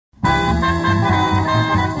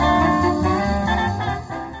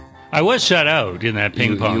I was shut out in that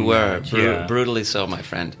ping pong. You were match. Yeah. brutally so, my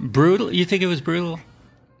friend. Brutal? You think it was brutal?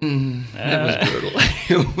 It was brutal.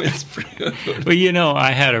 It was brutal. Well, you know, I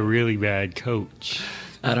had a really bad coach.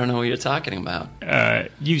 I don't know what you're talking about.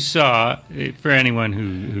 You saw, for anyone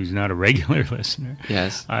who's not a regular listener,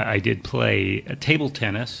 Yes. I did play table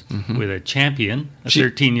tennis with a champion, a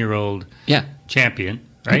 13-year-old Yeah. champion,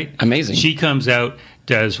 right? Amazing. She comes out,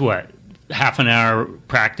 does what? Half an hour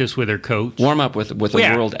practice with her coach. Warm up with a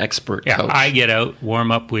world expert coach. I get out, warm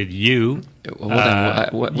up with you. Hold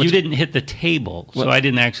on. You didn't hit the table, so I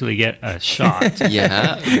didn't actually get a shot.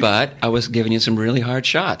 Yeah, but I was giving you some really hard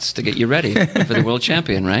shots to get you ready for the world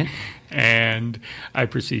champion, right? And I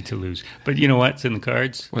proceed to lose. But you know what's in the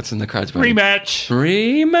cards? What's in the cards, buddy? Rematch.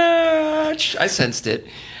 Rematch. I sensed it.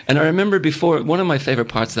 And I remember before, one of my favorite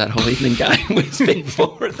parts of that whole evening, Guy, was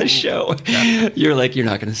before the show. You're like, you're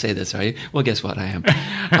not going to say this, are you? Well, guess what? I am.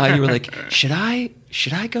 You were like, should I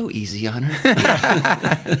go easy on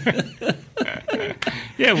her?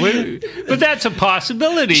 Yeah, but that's a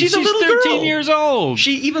possibility. She's a little 13 girl. years old.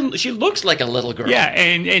 She looks like a little girl. Yeah,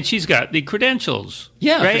 and she's got the credentials.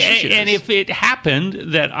 Yeah, right. for sure she And does. if it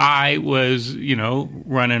happened that I was,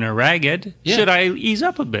 running her ragged, should I ease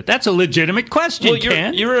up a bit? That's a legitimate question, Well,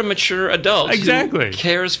 Ken. you're a mature adult Exactly. who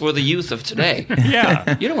cares for the youth of today.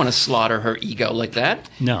 Yeah. You don't want to slaughter her ego like that.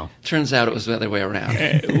 No. Turns out it was the other way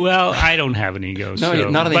around. Well, I don't have an ego. No,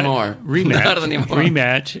 not but anymore. Rematch. Not anymore.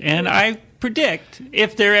 Rematch. And I predict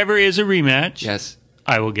if there ever is a rematch, Yes.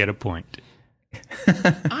 I will get a point.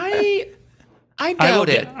 I doubt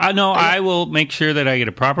it. I will make sure that I get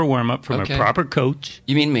a proper warm-up from Okay. a proper coach.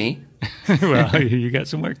 You mean me? Well, you got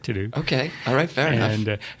some work to do. Okay. All right. Fair enough.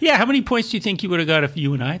 And how many points do you think you would have got if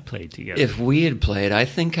you and I played together? If we had played, I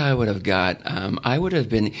think I would have got, I would have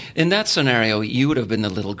been, in that scenario, you would have been the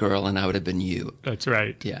little girl and I would have been you. That's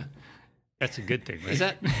right. Yeah. That's a good thing, right? Is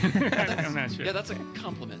that? I'm not sure. Yeah, that's a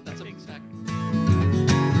compliment. That's a exact.